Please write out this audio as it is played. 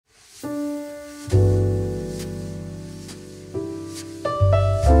Hey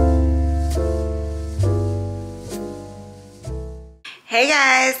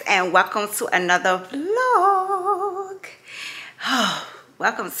guys, and welcome to another vlog.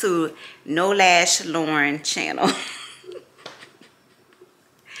 Welcome to No Lash Lauren channel.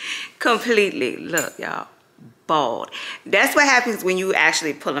 Completely, look y'all, bald. That's what happens when you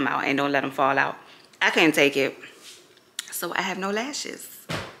actually pull them out and don't let them fall out. I couldn't take it, so I have no lashes.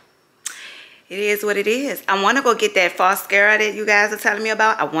 It is what it is. I want to go get that false mascara that you guys are telling me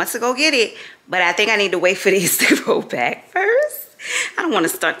about. I want to go get it, but I think I need to wait for these to grow back first. I don't want to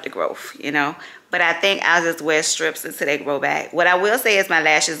stunt the growth, you know, but I think I'll just wear strips until they grow back. What I will say is my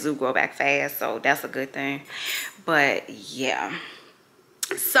lashes do grow back fast, so that's a good thing. But yeah,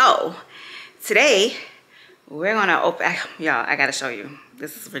 so today we're gonna open, y'all, I gotta show you.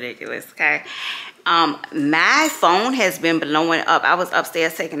 This is ridiculous, okay? My phone has been blowing up. I was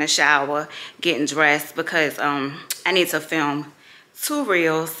upstairs taking a shower, getting dressed because I need to film 2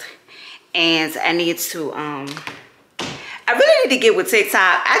 reels, and I need to I really need to get with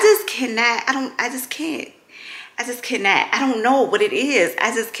TikTok. I just cannot. I just can't. I don't know what it is.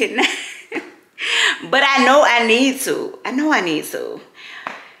 I just cannot. But I know I need to. I need to.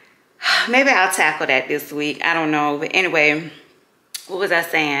 Maybe I'll tackle that this week. I don't know. But anyway, what was I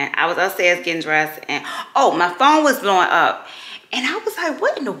saying? I was upstairs getting dressed, and oh, my phone was blowing up. And I was like,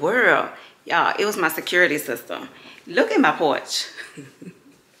 what in the world? Y'all, it was my security system. Look at my porch.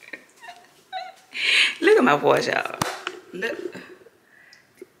 Look at my porch, y'all. Look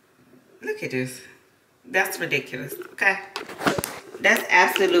at this. That's ridiculous, okay? That's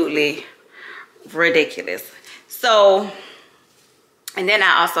absolutely ridiculous. So, and then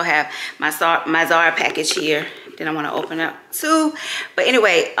I also have my Zara package here that I want to open up too. But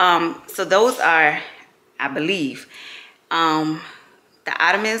anyway, so those are, I believe, the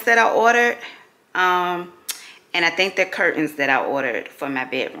ottomans that I ordered, and I think the curtains that I ordered for my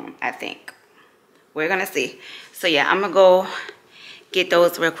bedroom. I think we're gonna see. So yeah, I'm gonna go get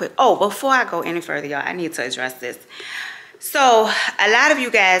those real quick. Oh, before I go any further, y'all, I need to address this. So a lot of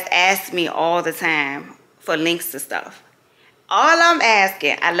you guys ask me all the time for links to stuff. All I'm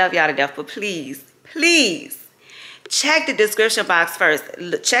asking, I love y'all to death, but please, please check the description box first.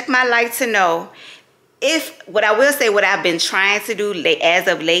 Check my like to know. If, what I will say, what I've been trying to do as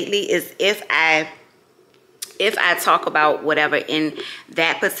of lately is if I talk about whatever in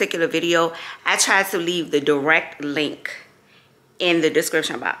that particular video, I try to leave the direct link in the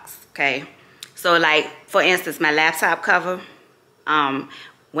description box, okay? So like, for instance, my laptop cover,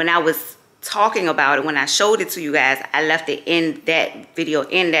 when I was talking about it, when I showed it to you guys, I left it in that video,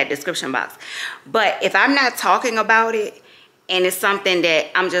 in that description box. But if I'm not talking about it, and it's something that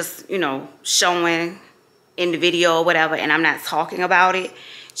I'm just, you know, showing in the video or whatever, and I'm not talking about it,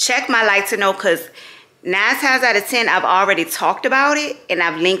 check my like to know, because 9 times out of 10, I've already talked about it and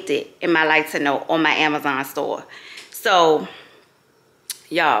I've linked it in my like to know on my Amazon store. So,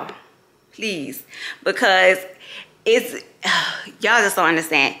 y'all, please, because it's, y'all just don't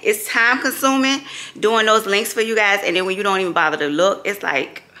understand. It's time consuming doing those links for you guys, and then when you don't even bother to look, it's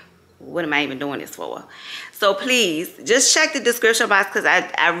like, what am I even doing this for? So please, just check the description box, because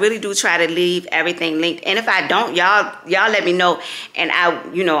I really do try to leave everything linked. And if I don't, y'all let me know, and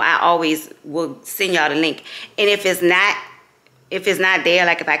I always will send y'all the link. And if it's not there,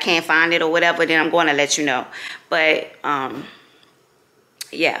 like if I can't find it or whatever, then I'm going to let you know. But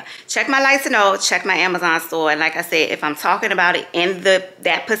yeah, check my like to know, check my Amazon store, and like I said, if I'm talking about it in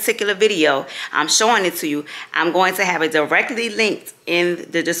that particular video, I'm showing it to you, I'm going to have it directly linked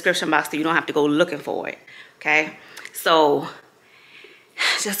in the description box, so you don't have to go looking for it. Okay, so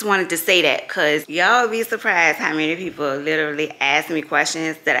just wanted to say that, because y'all be surprised how many people literally ask me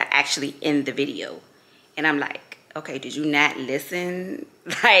questions that are actually in the video, and I'm like, okay, did you not listen?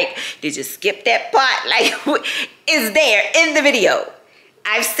 Like, did you skip that part? Like, it's there in the video.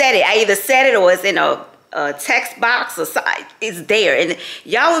 I've said it. I either said it or it's in a text box or something. It's there, and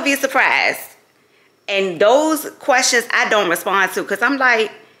y'all would be surprised. And those questions I don't respond to, because I'm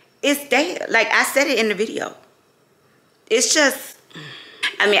like, it's there. Like, I said it in the video. It's just,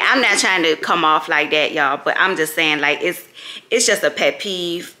 I mean, I'm not trying to come off like that, y'all, but I'm just saying, like, it's just a pet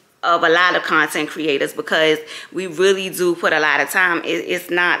peeve of a lot of content creators, because we really do put a lot of time.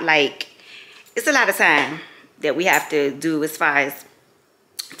 It's not like, it's a lot of time that we have to do as far as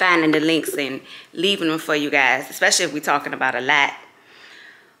finding the links and leaving them for you guys, especially if we're talking about a lot.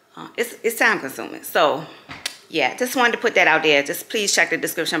 It's time consuming. So yeah, just wanted to put that out there. Just please check the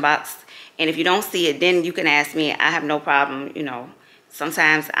description box, and if you don't see it, then you can ask me. I have no problem. You know,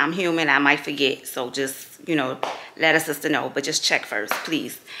 sometimes I'm human, I might forget, so just, you know, let a sister know, but just check first,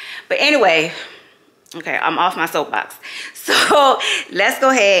 please. But anyway, okay, I'm off my soapbox. So let's go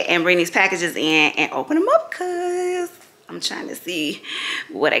ahead and bring these packages in and open them up, because I'm trying to see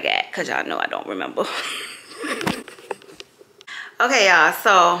what I got, because y'all know I don't remember. Okay, y'all,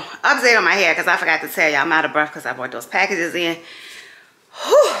 so update on my hair, because I forgot to tell y'all I'm out of breath because I brought those packages in.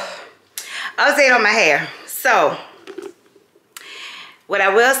 Whew. Update on my hair. So what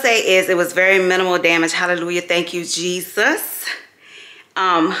I will say is it was very minimal damage. Hallelujah, thank you, Jesus.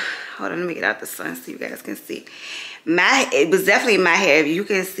 Hold on, let me get out the sun so you guys can see. It was definitely my hair. You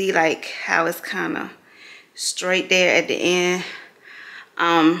can see like how it's kind of straight there at the end.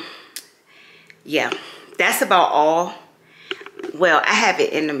 Yeah, that's about all. Well, I have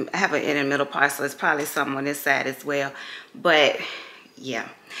it in the middle part, so it's probably some on this side as well. But yeah,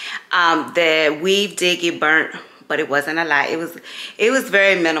 the weave did get burnt, but it wasn't a lot. It was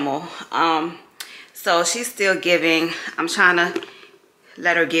very minimal. So she's still giving. I'm trying to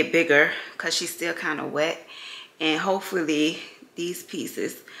let her get bigger because she's still kind of wet, and hopefully these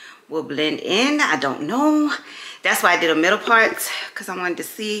pieces will blend in. I don't know. That's why I did a middle part, because I wanted to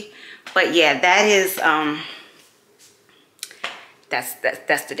see. But yeah, that is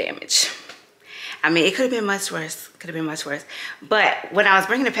that's the damage. I mean, it could have been much worse. Could have been much worse. But when I was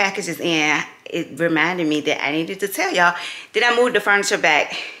bringing the packages in, it reminded me that I needed to tell y'all that I moved the furniture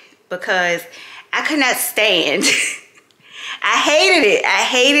back because I could not stand. I hated it. I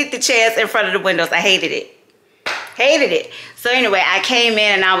hated the chairs in front of the windows. I hated it. Hated it. So anyway, I came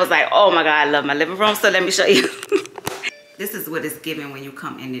in and I was like, oh my God, I love my living room. So let me show you. This is what it's giving when you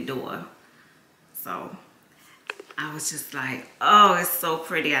come in the door. So I was just like, oh, it's so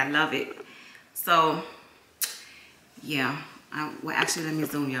pretty. I love it. So yeah, well, actually, let me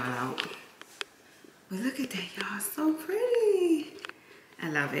zoom y'all out. But look at that, y'all. So pretty. I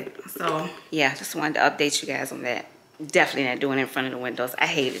love it. So yeah, just wanted to update you guys on that. Definitely not doing it in front of the windows. I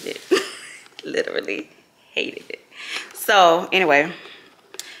hated it. Literally hated it. So anyway,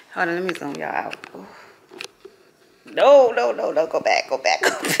 hold on, let me zoom y'all out. Ooh. No, go back.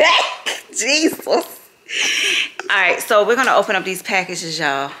 Jesus. All right, so we're gonna open up these packages,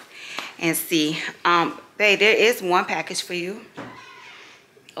 y'all, and see. Babe, there is one package for you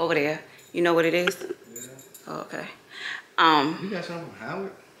over there. You know what it is? Yeah. Oh, okay. You got something from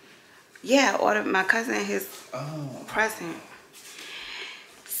Howard? Yeah, I ordered my cousin his present.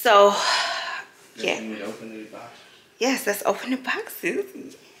 So yeah. Can we open these boxes? Yes, let's open the boxes.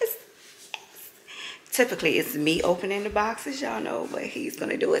 Yes. Typically, it's me opening the boxes, y'all know, but he's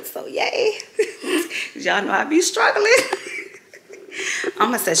gonna do it, so yay. Y'all know I be struggling.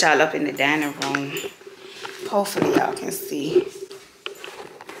 I'm gonna set y'all up in the dining room. Hopefully, y'all can see.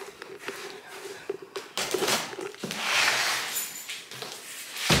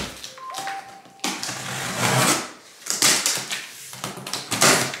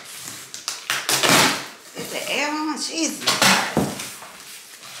 Is the air on? Jesus.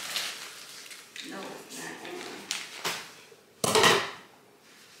 No, it's not.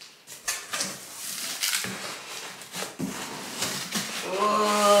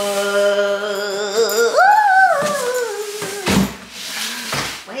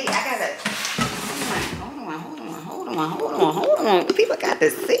 Wait, I gotta. Hold on. People got to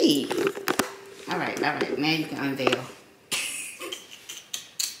see. All right. Now you can unveil.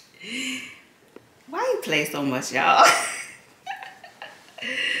 Why you play so much, y'all?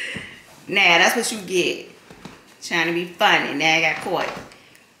 Nah, that's what you get. Trying to be funny. Now I got caught.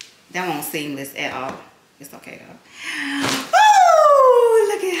 That won't seamless at all. It's okay though. Oh,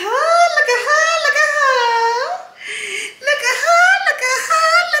 look at her.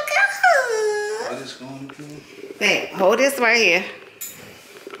 What is going on? Babe, hold this right here.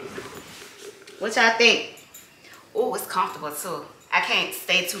 What y'all think? Oh, it's comfortable too. I can't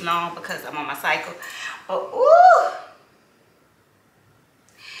stay too long because I'm on my cycle. But ooh.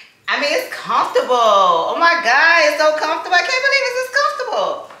 I mean, it's comfortable. Oh my God, it's so comfortable. I can't believe this is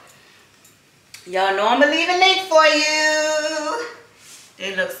comfortable. Y'all know I'm gonna leave a link for you.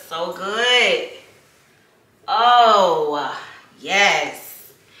 They look so good. Oh,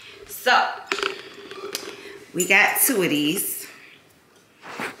 yes. So, we got two of these.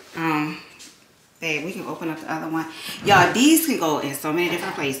 Babe, we can open up the other one. Y'all, these can go in so many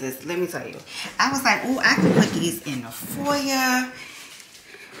different places. Let me tell you. I was like, oh, I can put these in the foyer.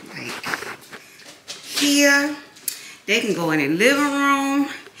 Like here. They can go in the living room.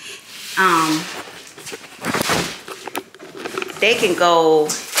 They can go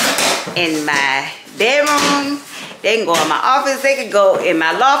in my bedroom. They can go in my office. They can go in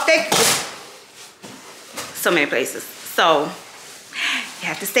my loft. So many places. So you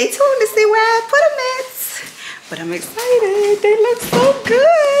have to stay tuned to see where I put them at. But I'm excited. They look so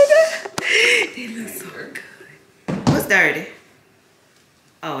good. They look so good. What's dirty?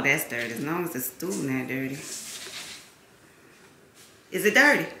 Oh, that's dirty. As long as the stool not dirty. Is it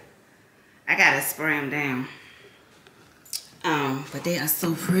dirty? I gotta spray them down. But they are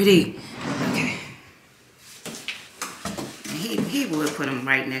so pretty. Okay. And he would put them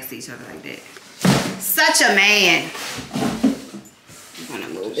right next to each other like that. Such a man. I'm gonna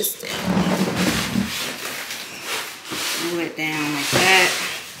move this down. Move it down like that.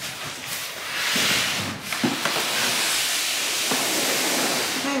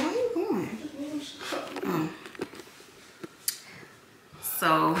 Hey, where you going? Oh.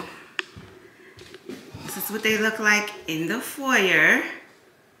 So this is what they look like in the foyer.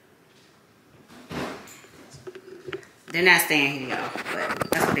 They're not staying here, y'all,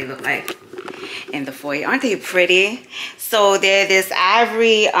 but that's what they look like in the foyer. Aren't they pretty? So they're this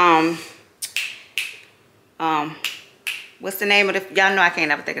ivory, what's the name of the, y'all know I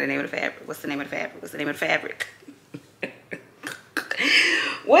can't ever think of the name of the fabric. What's the name of the fabric? What's the name of the fabric?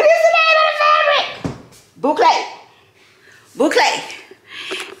 What is the name of the fabric? Boucle.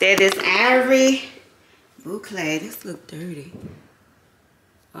 Boucle. They're this ivory boucle. This look dirty.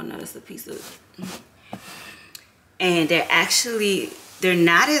 Oh no, that's a piece of, and they're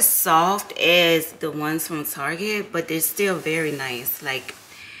not as soft as the ones from Target, but they're still very nice, like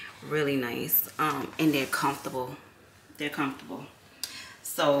really nice. And they're comfortable. They're comfortable.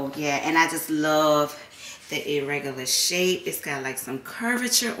 So yeah, and I just love the irregular shape. It's got like some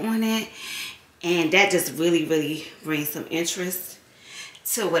curvature on it, and that just really brings some interest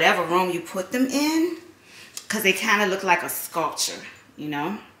to whatever room you put them in, because they kind of look like a sculpture, you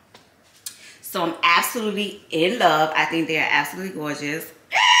know. So I'm absolutely in love. I think they are absolutely gorgeous.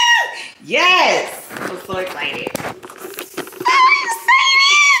 Yes! I'm so excited.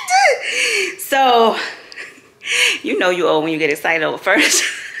 So, you know you old when you get excited over first.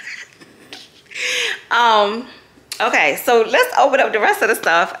 Okay, so let's open up the rest of the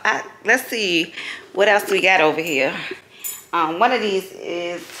stuff. Let's see what else we got over here. One of these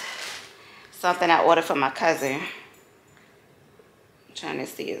is something I ordered for my cousin. I'm trying to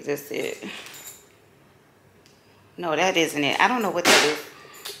see, is this it? No, that isn't it. I don't know what that is.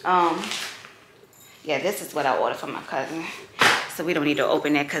 Yeah, this is what I ordered for my cousin. So we don't need to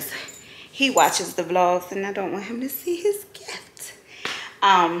open that because he watches the vlogs and I don't want him to see his gift.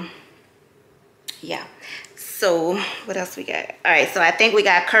 Yeah. So what else we got? All right, so I think we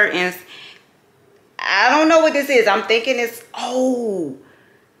got curtains. I don't know what this is. I'm thinking it's, oh,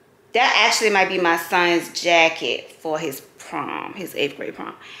 that actually might be my son's jacket for his prom, his 8th grade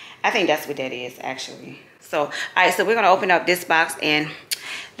prom. I think that's what that is actually. So, all right, so we're gonna open up this box, and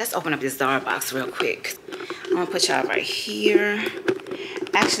let's open up this Zara box real quick. I'm gonna put y'all right here.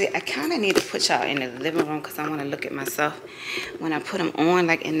 Actually, I kind of need to put y'all in the living room because I want to look at myself when I put them on,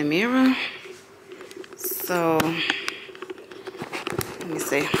 like in the mirror. So, let me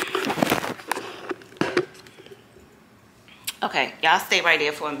see. Okay, y'all stay right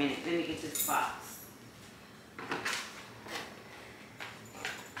there for a minute. Let me get this box.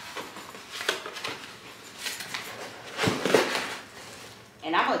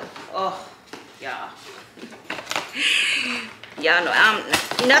 And I'm a, oh, y'all. Y'all know I'm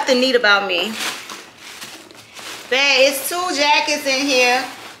nothing neat about me. Babe, it's 2 jackets in here.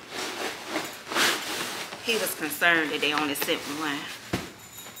 He was concerned that they only sent 1,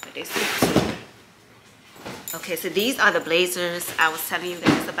 but they sent 2. Okay, so these are the blazers I was telling you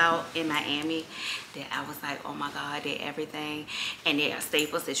guys about in Miami. That I was like, oh my God, they're everything, and they are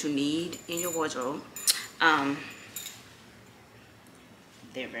staples that you need in your wardrobe.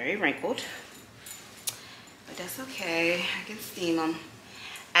 They're very wrinkled, but that's okay. I can steam them.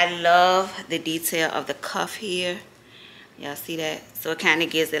 I love the detail of the cuff here. Y'all see that? So it kind of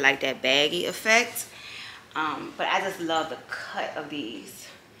gives it like that baggy effect. But I just love the cut of these.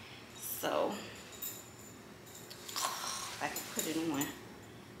 So I can put it on.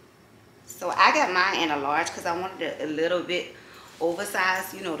 So I got mine in a large because I wanted it a little bit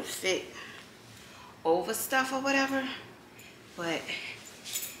oversized, you know, to fit over stuff or whatever. But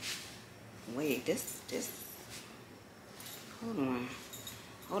wait, this,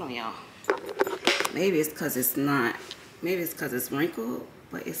 hold on, y'all. Maybe it's because it's not, maybe it's because it's wrinkled,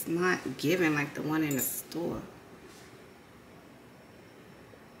 but it's not giving like the one in the store.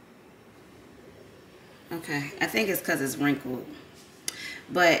 Okay, I think it's because it's wrinkled.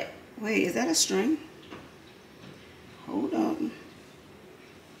 But wait, is that a string? Hold on.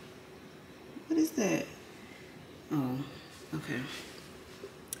 What is that? Oh, okay.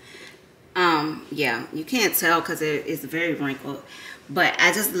 Yeah, you can't tell because it's very wrinkled, But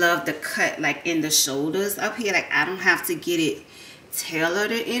I just love the cut like in the shoulders up here. Like I don't have to get it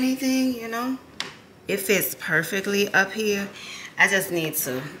tailored or anything, you know. It fits perfectly up here. I just need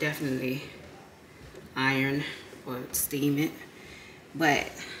to definitely iron or steam it. But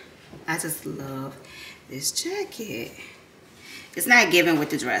I just love this jacket. It's not giving with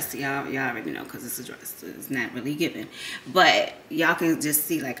the dress. Y'all already know because it's a dress. So it's not really giving. But y'all can just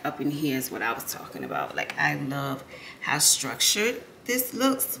see like up in here is what I was talking about. Like I love how structured this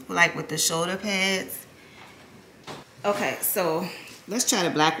looks. Like with the shoulder pads. Okay, so let's try the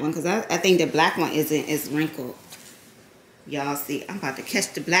black one because I think the black one isn't as wrinkled. Y'all see, I'm about to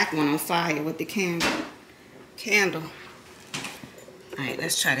catch the black one on fire with the candle. All right,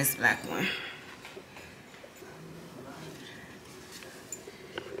 let's try this black one.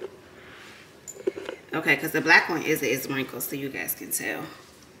 Okay, because the black one is wrinkled, so you guys can tell.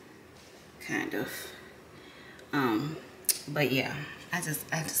 Kind of. But yeah, I just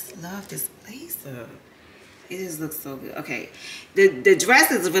love this blazer. It just looks so good. Okay, the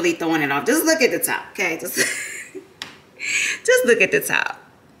dress is really throwing it off. Just look at the top, okay? Just look at the top.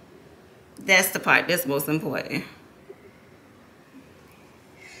 That's the part that's most important.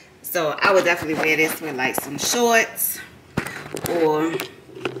 So I would definitely wear this with like some shorts, or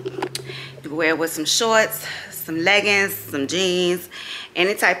wear with some shorts, some leggings, some jeans,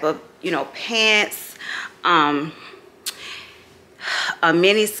 any type of, you know, pants, a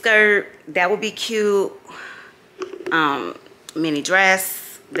mini skirt, that would be cute. Mini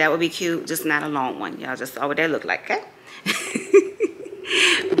dress, that would be cute, just not a long one. Y'all just saw what that looked like, okay?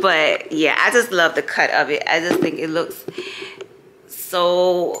 But yeah, I just love the cut of it. I just think it looks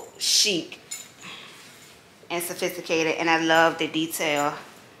so chic and sophisticated, and I love the detail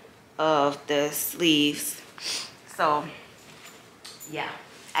of the sleeves. So yeah,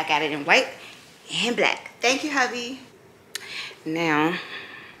 I got it in white and black. Thank you, hubby. Now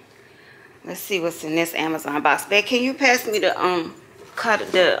let's see what's in this Amazon box. Babe, can you pass me the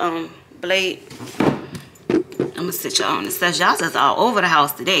blade? I'm gonna sit y'all on the steps. Y'all just all over the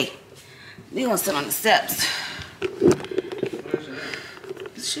house today. We gonna sit on the steps.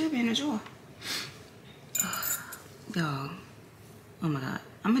 It should be in the drawer. Y'all, oh my God,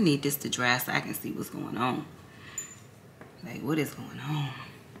 I'm gonna need this to dry so I can see what's going on. Like, what is going on?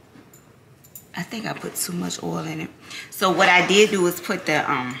 I think I put too much oil in it. So what I did do is put the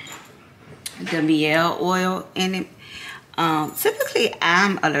miel oil in it. Typically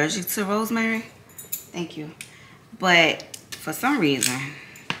I'm allergic to rosemary. Thank you. But for some reason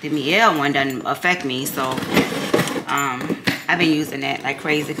the miel one doesn't affect me, so I've been using that like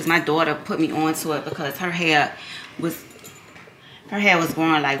crazy because my daughter put me onto it because her hair was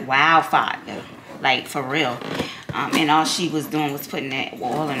growing like wildfire, like for real. And all she was doing was putting that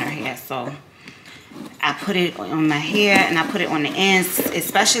oil in her hair. So I put it on my hair and I put it on the ends,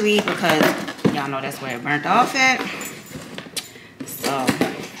 especially because y'all know that's where it burnt off at. So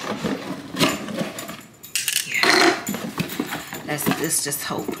yeah, let's just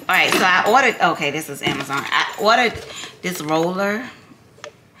hope. All right, so I ordered, okay, this is Amazon. I ordered this roller,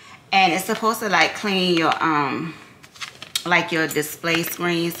 and it's supposed to like clean your like your display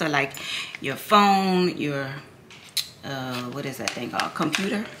screen, so like your phone, your what is that thing called,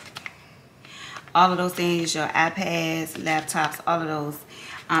 computer, all of those things, your iPads, laptops, all of those,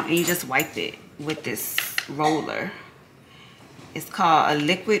 and you just wipe it with this roller. It's called a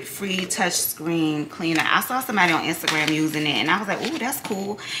liquid free touch screen cleaner. I saw somebody on Instagram using it and I was like, oh, that's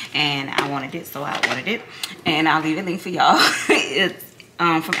cool, and I wanted it, so I ordered it, and I'll leave a link for y'all. It's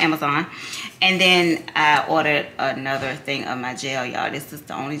from Amazon. And then I ordered another thing of my gel, y'all. This is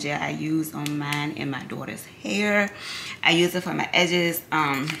the only gel I use on mine and my daughter's hair. I use it for my edges,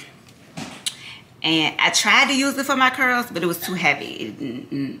 and I tried to use it for my curls, but it was too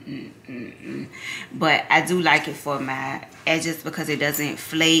heavy. But I do like it for my edges because it doesn't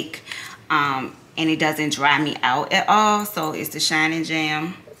flake, and it doesn't dry me out at all. So it's the Shine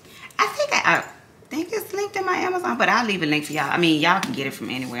Jam. I think it's linked in my Amazon, but I'll leave a link for y'all. I mean, y'all can get it from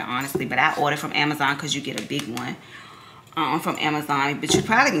anywhere, honestly, but I ordered from Amazon because you get a big one from Amazon, but you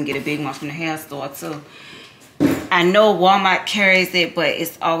probably can get a big one from the hair store too. I know Walmart carries it, but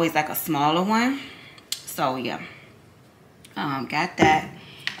it's always like a smaller one. So yeah, got that.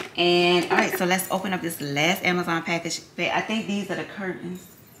 And all right, so let's open up this last Amazon package. I think these are the curtains.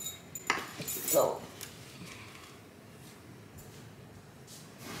 So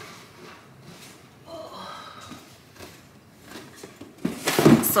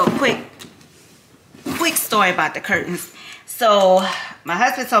quick story about the curtains. So my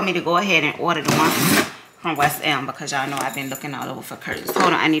husband told me to go ahead and order the one from West Elm because y'all know I've been looking all over for curtains.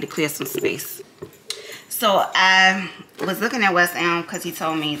 Hold on, I need to clear some space. So I was looking at West Elm because he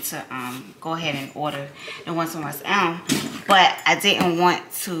told me to go ahead and order the ones from West Elm, but I didn't want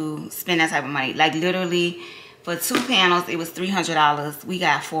to spend that type of money. Like literally for 2 panels it was $300. We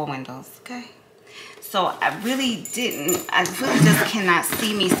got 4 windows, okay? So I really just cannot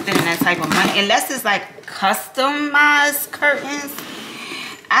see me spending that type of money unless it's like customized curtains.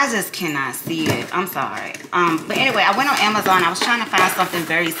 I just cannot see it. I'm sorry. But anyway, I went on Amazon. I was trying to find something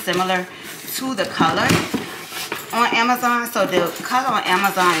very similar to the color on Amazon. So the color on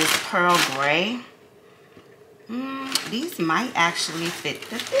Amazon is pearl gray. These might actually fit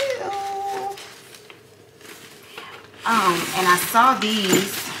the bill. And I saw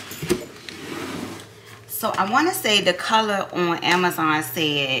these. So I want to say the color on Amazon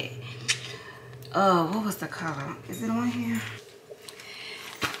said, what was the color? Is it on here?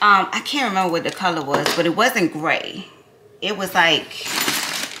 I can't remember what the color was, but it wasn't gray. It was like,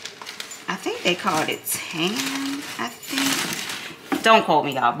 I think they called it tan, I think. Don't quote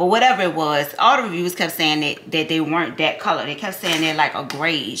me, y'all, but whatever it was, all the reviews kept saying that they weren't that color. They kept saying they're like a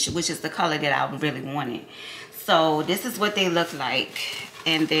grayish, which is the color that I really wanted. So this is what they look like,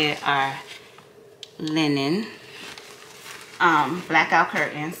 and they are linen blackout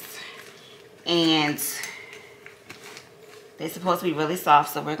curtains, and they're supposed to be really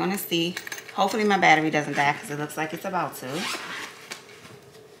soft, so we're gonna see. Hopefully my battery doesn't die because it looks like it's about to.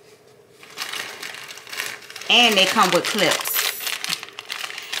 And they come with clips,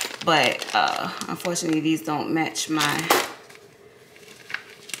 but unfortunately these don't match my,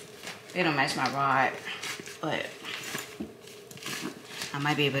 they don't match my rod, but I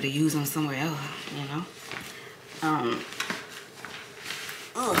might be able to use them somewhere else, you know.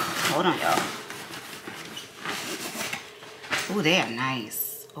 Hold on, y'all. Oh, they are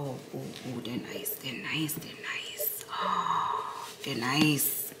nice. Oh, they're nice. They're nice. They're nice. Oh, they're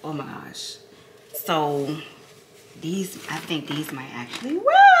nice. Oh my gosh. So these, I think these might actually work.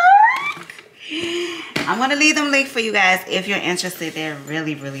 I'm gonna leave them linked for you guys if you're interested. They're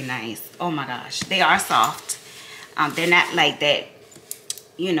really, really nice. Oh my gosh, they are soft. They're not like that,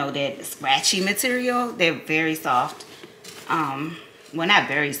 you know, that scratchy material. They're very soft. Well, not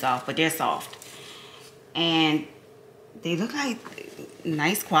very soft, but they're soft, and they look like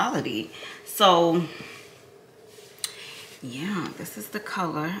nice quality. So yeah, this is the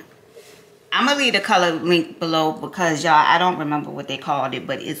color. I'm gonna leave the color link below because y'all, I don't remember what they called it,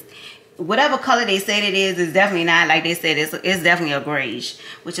 but it's whatever color they said it is. It's definitely not like they said. It's definitely a grayish,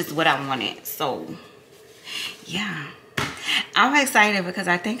 which is what I wanted. So yeah, I'm excited because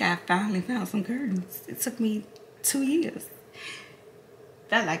I think I finally found some curtains. It took me 2 years.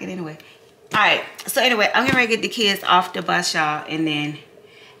 Felt like it anyway. All right, so anyway, I'm gonna get the kids off the bus, y'all, and then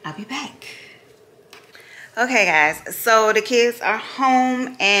I'll be back. Okay guys, so the kids are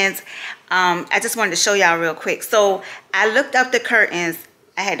home, and I just wanted to show y'all real quick. So I looked up the curtains.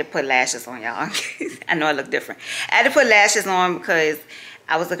 I had to put lashes on, y'all. I know I look different. I had to put lashes on because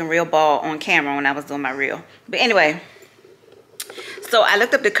I was looking real bald on camera when I was doing my reel. But anyway, so I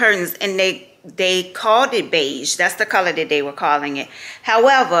looked up the curtains, and they called it beige. That's the color that they were calling it.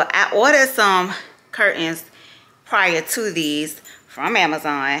 However, I ordered some curtains prior to these from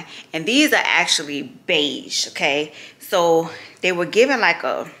Amazon, and these are actually beige, okay? So they were given like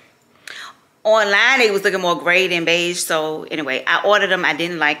a, online they was looking more gray than beige. So anyway, I ordered them. I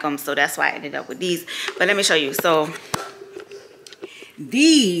didn't like them, so that's why I ended up with these. But let me show you. So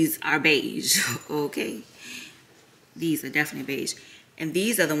these are beige, okay? These are definitely beige. And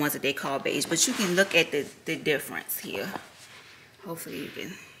these are the ones that they call beige, but you can look at the difference here. Hopefully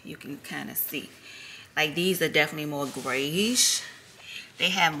you can kind of see. Like these are definitely more grayish. They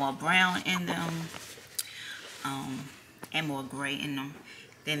have more brown in them, and more gray in them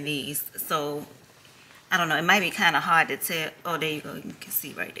than these. So I don't know, it might be kind of hard to tell. Oh, there you go, you can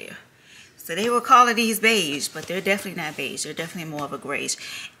see right there. So they were calling these beige, but they're definitely not beige. They're definitely more of a grayish,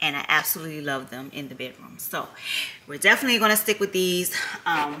 and I absolutely love them in the bedroom. So we're definitely going to stick with these.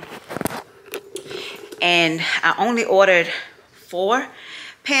 And I only ordered 4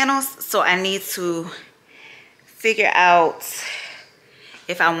 panels, so I need to figure out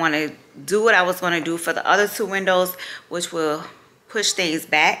if I want to do what I was going to do for the other 2 windows, which will push things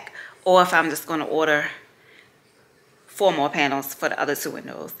back, or if I'm just going to order 4 more panels for the other 2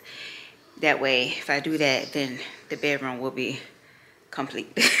 windows. That way, if I do that, then the bedroom will be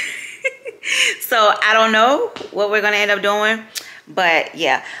complete. So I don't know what we're gonna end up doing, but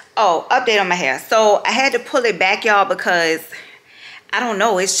yeah. Oh, update on my hair. So I had to pull it back, y'all, because I don't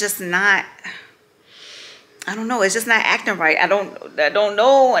know. It's just not. I don't know. It's just not acting right. I don't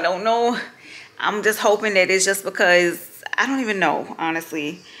know. I'm just hoping that it's just because I don't even know,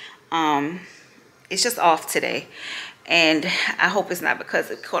 honestly. it's just off today. And I hope it's not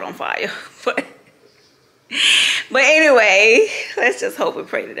because it caught on fire. But anyway, let's just hope and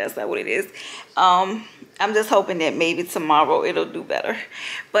pray that that's not what it is. I'm just hoping that maybe tomorrow it'll do better.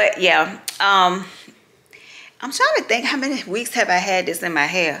 But yeah, I'm trying to think how many weeks have I had this in my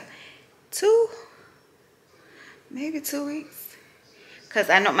hair. 2? Maybe 2 weeks. Because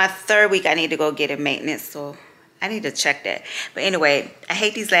I know my 3rd week I need to go get a maintenance, so I need to check that. But anyway, I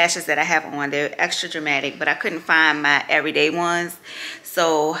hate these lashes that I have on. They're extra dramatic, but I couldn't find my everyday ones.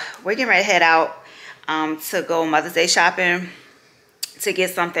 So we're getting ready to head out to go Mother's Day shopping to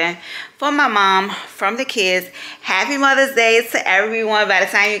get something for my mom from the kids. Happy Mother's Day to everyone. By the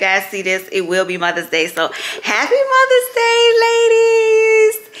time you guys see this, it will be Mother's Day. So happy Mother's Day,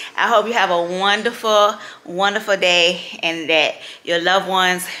 ladies. I hope you have a wonderful, wonderful day and that your loved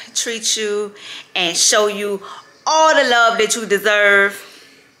ones treat you and show you all the love that you deserve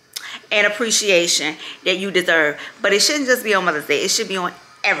and appreciation that you deserve. But it shouldn't just be on Mother's Day. It should be on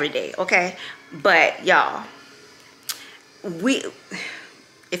every day, okay? But y'all,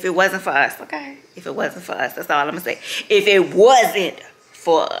 if it wasn't for us, okay? If it wasn't for us, that's all I'm gonna say. If it wasn't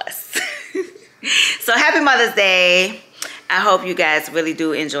for us. So happy Mother's Day. I hope you guys really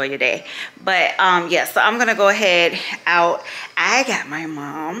do enjoy your day. But yeah, so I'm gonna go ahead out. I got my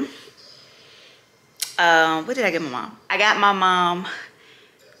mom. What did I get my mom? I got my mom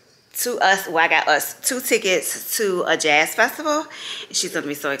I got us 2 tickets to a jazz festival. She's gonna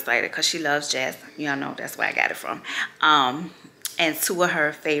be so excited because she loves jazz. Y'all know that's where I got it from. And 2 of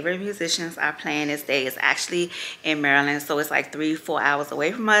her favorite musicians are playing this day. It's actually in Maryland, so it's like 3-4 hours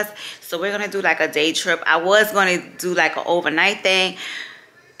away from us. So we're gonna do like a day trip. I was gonna do like an overnight thing,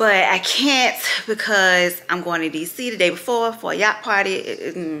 but I can't because I'm going to DC the day before for a yacht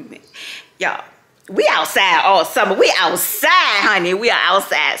party. Y'all, we outside all summer. We outside, honey. We are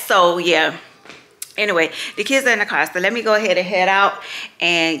outside. So yeah. Anyway, the kids are in the car, so let me go ahead and head out.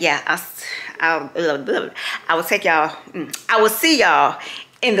 And yeah, I will take y'all. I will see y'all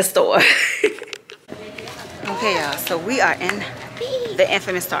in the store. Okay, y'all. So we are in the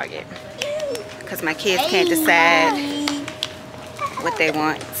infamous Target because my kids can't decide what they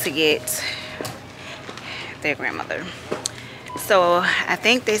want to get their grandmother. So I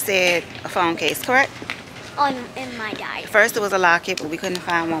think they said a phone case, correct? In my diet. First it was a locket, but we couldn't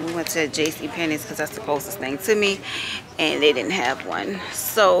find one. We went to JCPenney's because that's the closest thing to me, and they didn't have one.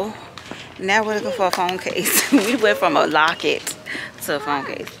 So now we're looking for a phone case. We went from a locket to a phone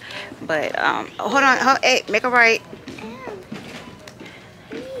case. But hold on, hey, make a right.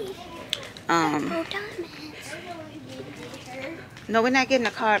 No, we're not getting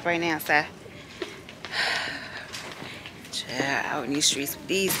a card right now, sir. Child, out in these streets with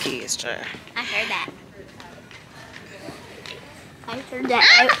these kids, child. I heard that. I heard that.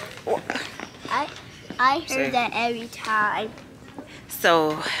 I heard that every time.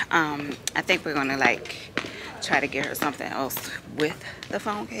 So I think we're gonna like try to get her something else with the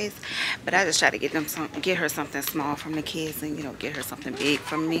phone case, but I just try to get her something small from the kids and, you know, get her something big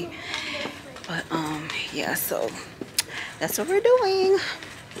from me. But yeah, so that's what we're doing.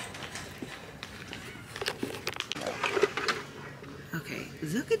 Okay,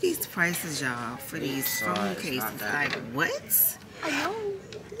 look at these prices, y'all, for these phone cases. Like, what? I know.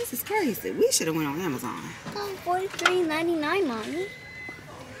 This is crazy. We should have went on Amazon. $43.99, Mommy.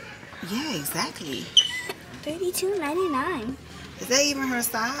 Yeah, exactly. $32.99. Is that even her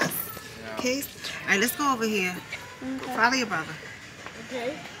size? Case? All right, let's go over here. Okay. Follow your brother.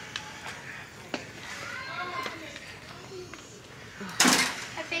 Okay.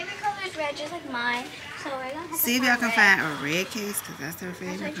 Her favorite color is red, just like mine. So we're gonna have See if y'all can find a red case, because that's her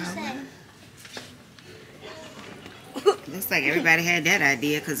favorite color. Looks like everybody had that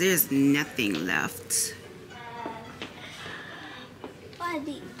idea, because there's nothing left. What are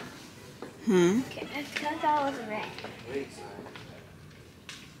these? Okay, because that was red.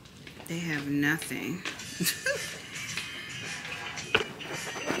 They have nothing.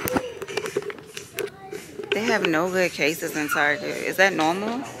 They have no good cases in Target. Is that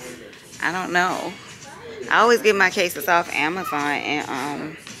normal? I don't know. I always get my cases off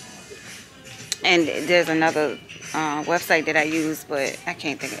Amazon, and there's another website that I use, but I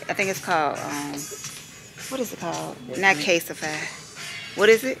can't think of it. I think it's called what is it called? Not Caseify. What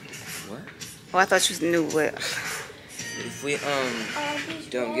is it? What? Oh, I thought you knew what. If we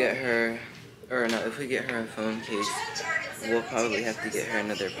don't get her, or no, if we get her a phone case, we'll probably have to get her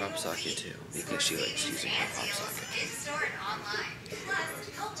another pop socket too, because she likes using her pop socket.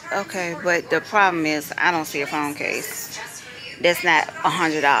 Okay, but the problem is I don't see a phone case that's not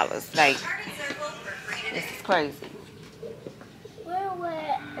 $100. Like, this is crazy.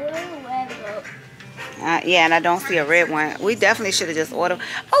 Yeah, and I don't see a red one. We definitely should have just ordered.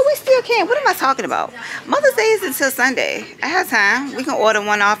 Oh, we still can. What am I talking about? Mother's Day is until Sunday. I have time. We can order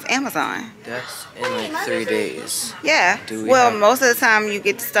one off Amazon. That's in like 3 days. Yeah. Well, most of the time you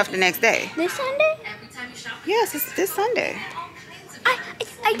get the stuff the next day. This Sunday? Yes, it's this Sunday.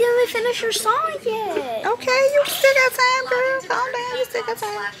 I didn't finish your song yet. Okay, you still got time, girl. Calm down. You still got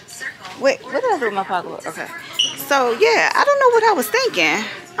time. Wait, what did I do with my pocketbook? Okay. So, yeah, I don't know what I was thinking. I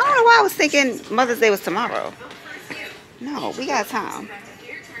don't know why I was thinking Mother's Day was tomorrow. No, we got time.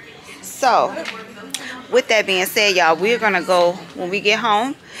 So, with that being said, y'all, we're going to go, when we get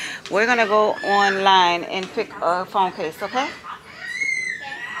home, we're going to go online and pick a phone case, okay?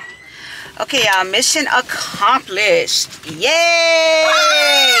 Okay, y'all, mission accomplished. Yay!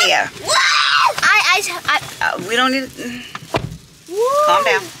 Wow! We don't need to... Calm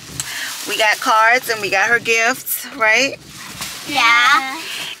down. We got cards and we got her gifts, right? Yeah.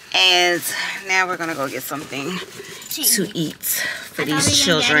 And now we're gonna go get something to eat for these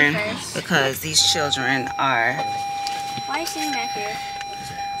children, because these children are... Why are you sitting back here?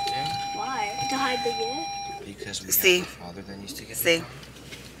 Why? To hide the gift? Because we See? have a father that needs to get See?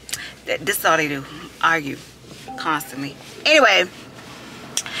 This is all they do. Argue. Constantly. Anyway.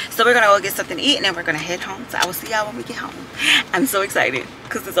 So we're gonna go get something to eat and then we're gonna head home. So I will see y'all when we get home. I'm so excited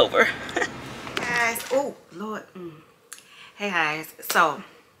because it's over. Guys, oh Lord. Hey guys, so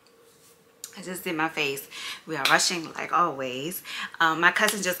I just did my face. We are rushing like always. My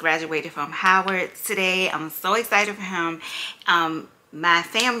cousin just graduated from Howard today. I'm so excited for him. My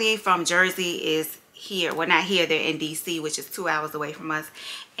family from Jersey is here. Well, not here, they're in DC, which is 2 hours away from us,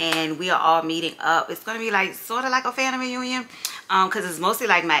 and we are all meeting up. It's gonna be like sort of like a family reunion, because it's mostly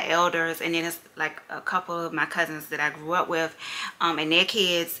like my elders, and then it's like a couple of my cousins that I grew up with, and their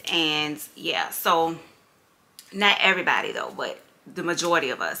kids. And yeah, so not everybody though, but the majority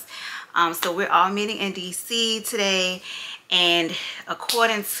of us. So we're all meeting in DC today, and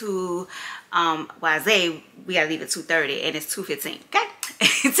according to Isaiah, we gotta leave at 2:30 and it's 2:15, okay?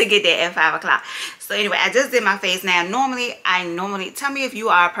 To get there at 5 o'clock. So anyway, I just did my face. Now normally tell me if you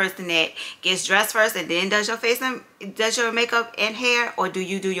are a person that gets dressed first and then does your face and does your makeup and hair, or do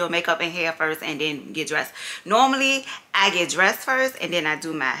you do your makeup and hair first and then get dressed? Normally I get dressed first and then I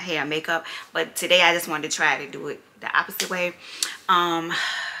do my hair and makeup, but today I just wanted to try to do it the opposite way.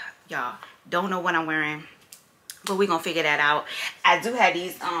 Y'all, don't know what I'm wearing, but we're gonna figure that out. I do have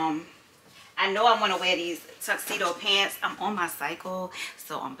these I know I want to wear these tuxedo pants. I'm on my cycle,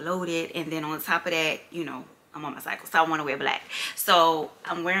 so I'm bloated, and then on top of that, you know, I'm on my cycle, so I want to wear black. So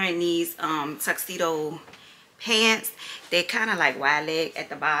I'm wearing these tuxedo pants. They're kind of like wide leg at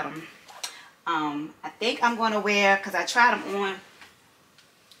the bottom. I think I'm going to wear, because I tried them on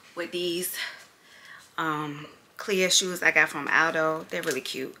with these clear shoes I got from Aldo. They're really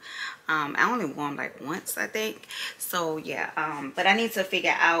cute. I only wore them like once, I think. So yeah, but I need to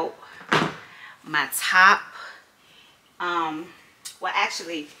figure out my top. Well,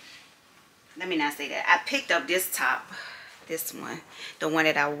 actually, let me not say that. I picked up this top, this one, the one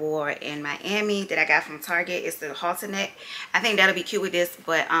that I wore in Miami that I got from Target. It's the halter neck. I think that'll be cute with this,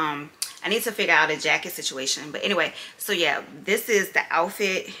 but I need to figure out a jacket situation. But anyway, so yeah, this is the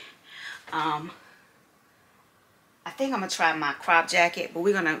outfit. I think I'm gonna try my crop jacket, but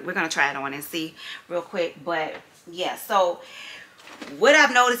we're gonna try it on and see real quick. But yeah, so what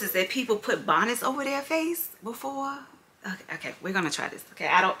I've noticed is that people put bonnets over their face before. Okay, we're gonna try this. Okay,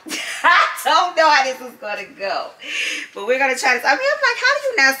 I don't know how this is gonna go, but we're gonna try this. I mean, I'm like, how do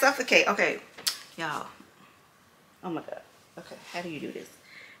you not suffocate? Okay, y'all. Oh my God. Okay, how do you do this?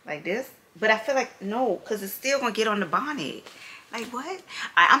 Like this? But I feel like no, because it's still gonna get on the bonnet. Like what? All right,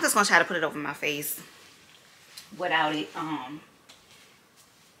 I'm just gonna try to put it over my face without it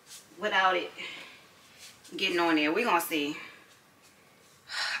getting on there. We're gonna see.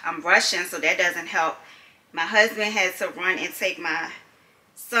 I'm rushing, so that doesn't help. My husband had to run and take my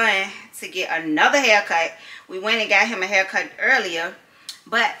son to get another haircut. We went and got him a haircut earlier,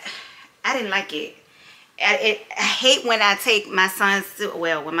 but I didn't like it. I hate when I take my sons to,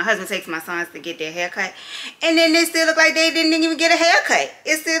 well, when my husband takes my sons to get their haircut, and then they still look like they didn't even get a haircut.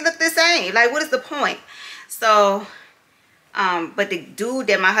 It still look the same. Like, what is the point? So, but the dude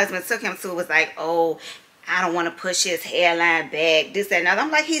that my husband took him to was like, oh, I don't want to push his hairline back, this, that, and other.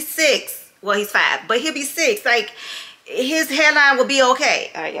 I'm like, he's 6. Well, he's 5, but he'll be 6. Like, his hairline will be okay.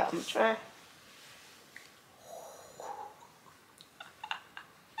 All right, y'all, I'm gonna try.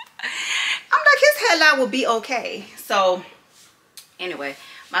 I'm like, his hairline will be okay. So, anyway,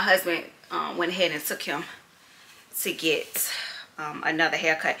 my husband went ahead and took him to get another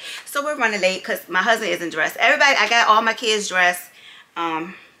haircut. So, we're running late because my husband isn't dressed. Everybody, I got all my kids dressed,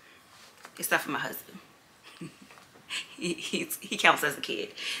 except for my husband. he counts as a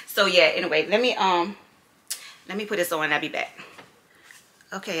kid. So yeah, anyway, let me put this on and I'll be back.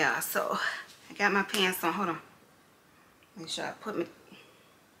 Okay, y'all, so I got my pants on. Hold on. Make sure I put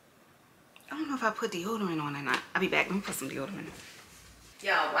I don't know if I put deodorant on or not. I'll be back. Let me put some deodorant on.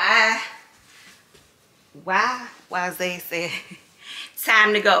 Y'all, why they said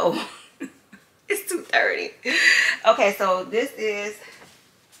time to go. It's 2:30. Okay, so this is,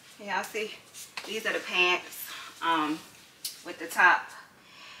 y'all see, these are the pants with the top.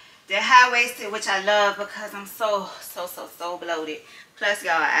 They're high-waisted, which I love because I'm so bloated. Plus,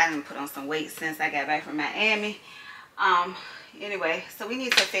 y'all, I didn't put on some weight since I got back from Miami. Anyway, so we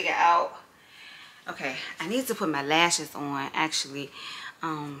need to figure out, okay, I need to put my lashes on actually,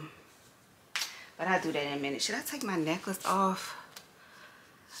 but I'll do that in a minute. Should I take my necklace off?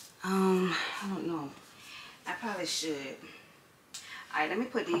 I don't know. I probably should. All right, let me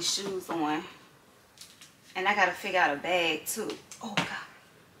put these shoes on. And I gotta figure out a bag too. Oh God.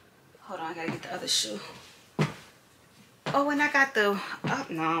 Hold on, I gotta get the other shoe. Oh, and I got the, oh,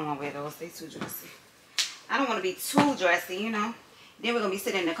 no, I don't wanna wear those. They too dressy. I don't wanna be too dressy, you know. Then we're gonna be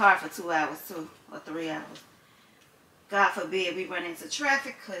sitting in the car for 2 hours too, or 3 hours. God forbid we run into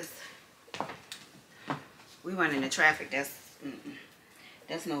traffic, cause we run into traffic,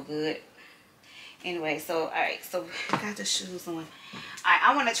 that's no good. Anyway, so, all right, so I got the shoes on. All right,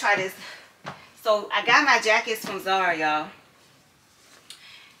 I want to try this. So I got my jackets from Zara, y'all.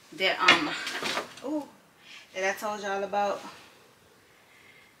 That, that I told y'all about.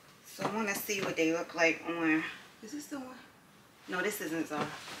 So I want to see what they look like on, is this the one? No, this isn't Zara.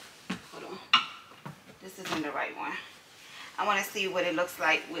 Hold on. This isn't the right one. I want to see what it looks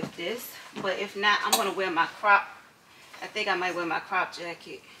like with this. But if not, I'm going to wear my crop. I think I might wear my crop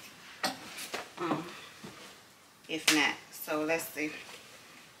jacket. If not. So let's see.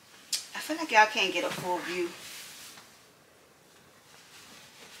 I feel like y'all can't get a full view.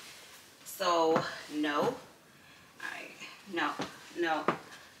 So no. Alright. No.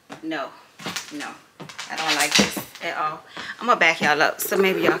 I don't like this at all. I'm gonna back y'all up so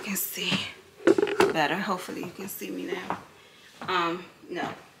maybe y'all can see better. Hopefully you can see me now.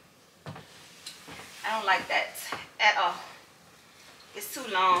 No. I don't like that at all. It's too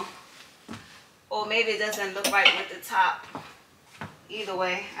long. Or maybe it doesn't look right with the top. Either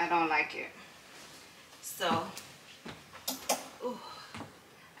way, I don't like it. So, ooh,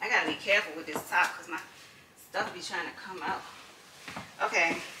 I gotta be careful with this top because my stuff be trying to come out.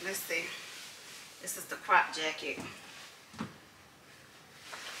 Okay, let's see. This is the crop jacket.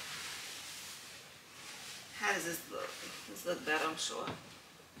 How does this look? This looks better, I'm sure.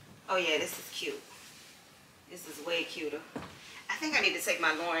 Oh yeah, this is cute. This is way cuter. I think I need to take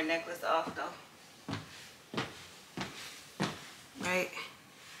my Lauren necklace off though. Right?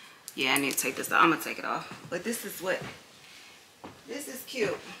 Yeah, I need to take this off. I'm gonna take it off. But this is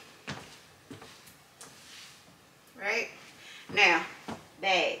cute. Right? Now,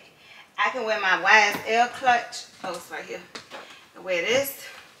 bag. I can wear my YSL clutch. Oh, it's right here. I wear this.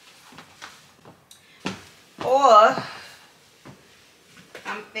 Or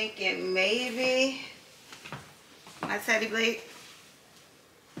I'm thinking maybe my Teddy Blake.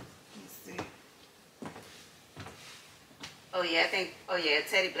 Let's see. Oh yeah,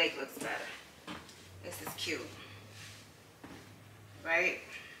 Teddy Blake looks better. This is cute. Right?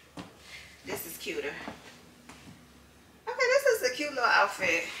 This is cuter. Okay, this is a cute little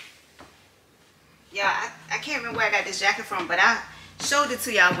outfit. Yeah, I can't remember where I got this jacket from, but I showed it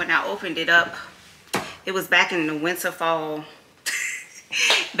to y'all when I opened it up. It was back in the winter, fall.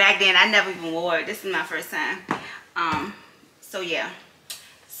 Back then, I never even wore it. This is my first time. So yeah.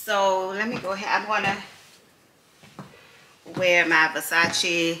 So let me go ahead. I'm gonna wear my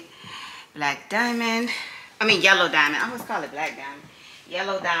Versace black diamond. I mean yellow diamond. I always call it black diamond.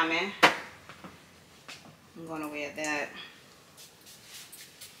 Yellow diamond. I'm gonna wear that.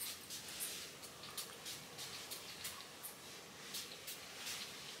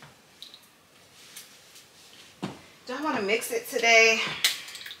 Do I want to mix it today?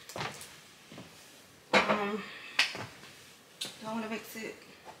 Do I want to mix it?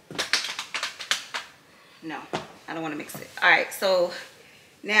 No, I don't want to mix it. All right, so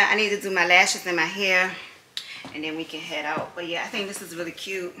now I need to do my lashes and my hair, and then we can head out. But yeah, I think this is really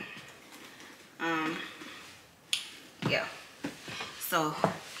cute. Yeah. So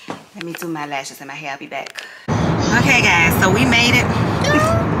let me do my lashes and my hair. I'll be back. Okay, guys. So we made it.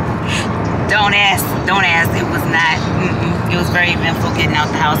 Don't ask. It was not. It was very eventful getting out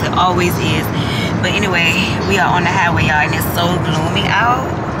the house. It always is. But anyway, we are on the highway, y'all, and it's so gloomy out.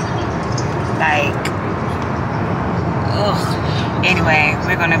 Like, ugh. Anyway,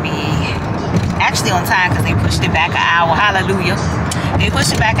 we're gonna be actually on time because they pushed it back an hour. Hallelujah. They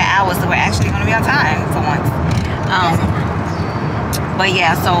pushed it back an hour, so we're actually going to be on time for once. But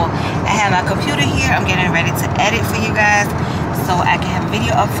yeah, so I have my computer here. I'm getting ready to edit for you guys so I can have a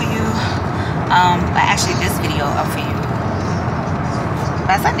video up for you. Actually, this video up for you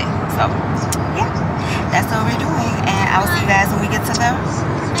by Sunday. So yeah, that's what we're doing, and I will see you guys when we get to the.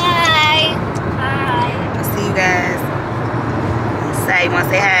 Hi. Hi. I'll see you guys. Say, you want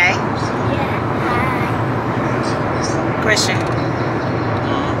to say hi? Yeah. Hi. Christian.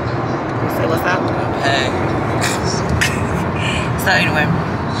 Say what's up. Hey. So anyway,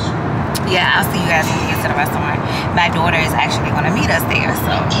 yeah, I'll see you guys when we get to the restaurant. My daughter is actually going to meet us there,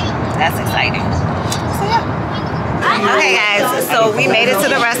 so that's exciting. So yeah. Okay guys, so we made it to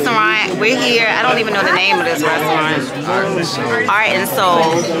the restaurant. We're here. I don't even know the name of this restaurant. Art and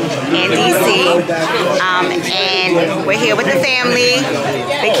Soul in DC. And we're here with the family.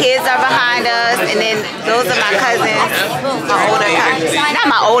 The kids are behind us, and then those are my cousins, my older cousins. Not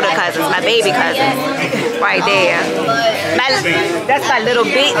my older cousins, my baby cousins. Right there. That's my little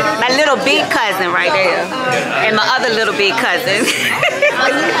big cousin right there. And my other little big cousin.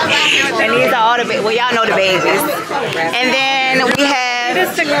 And these are all the well, y'all know the babies. And then we have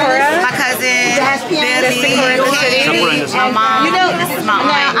my cousin Billy, my mom. This is my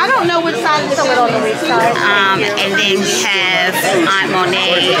aunt. I don't know which side to it on the which side. And then we have Aunt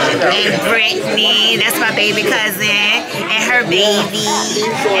Monet and Brittany. That's my baby cousin, and her baby,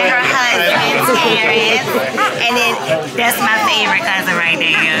 and her husband Terrence. And then that's my favorite cousin right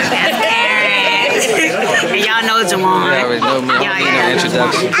there. That's Karen. And y'all know Jawan. You already know me. I don't need no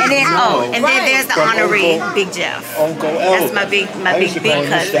introduction. And then there's the honoree Big Jeff. That's my big cousin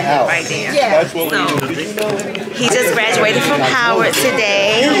right there. So he just graduated from Howard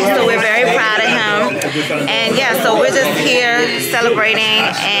today, so we're very proud of him. And yeah, so we're just here celebrating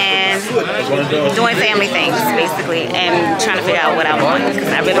and doing family things basically, and trying to figure out what I want because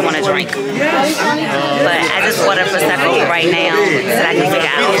I really want to drink. But I just ordered Prosecco right now so that I can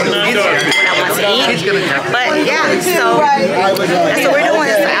figure out what I want to eat. But yeah, so that's what we're doing.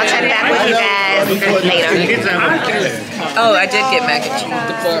 So I'll check back with you guys later. Oh, I did get mac and cheese.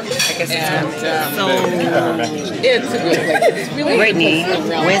 The pork, I guess it's So it's a good place. It's really Brittany,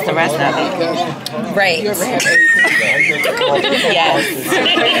 where's the rest of it? right. Yes.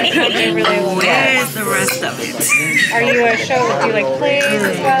 Where's the rest of it? Are you a show with you like plays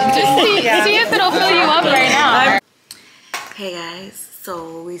as well? Just see if it'll fill you up right now. Hey guys,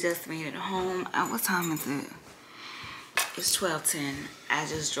 so we just made it home. What time is it? It's 12:10. I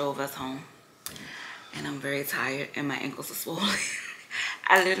just drove us home. And I'm very tired and my ankles are swollen.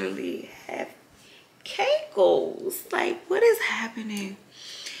 I literally have cankles. Like, what is happening?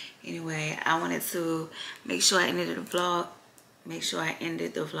 Anyway, I wanted to make sure I ended the vlog. Make sure I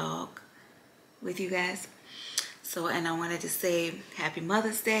ended the vlog with you guys. So, and I wanted to say Happy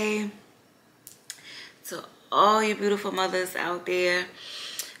Mother's Day to all you beautiful mothers out there.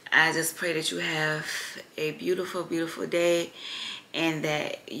 I just pray that you have a beautiful, beautiful day, and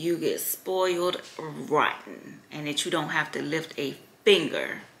that you get spoiled rotten, and that you don't have to lift a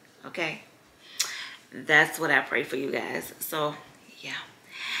finger, okay? That's what I pray for you guys. So yeah,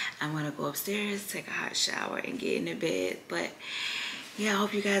 I'm gonna go upstairs, take a hot shower, and get in the bed. But yeah, I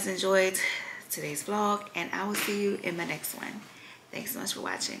hope you guys enjoyed today's vlog, and I will see you in my next one. Thanks so much for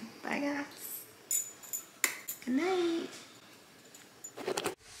watching. Bye guys. Good night.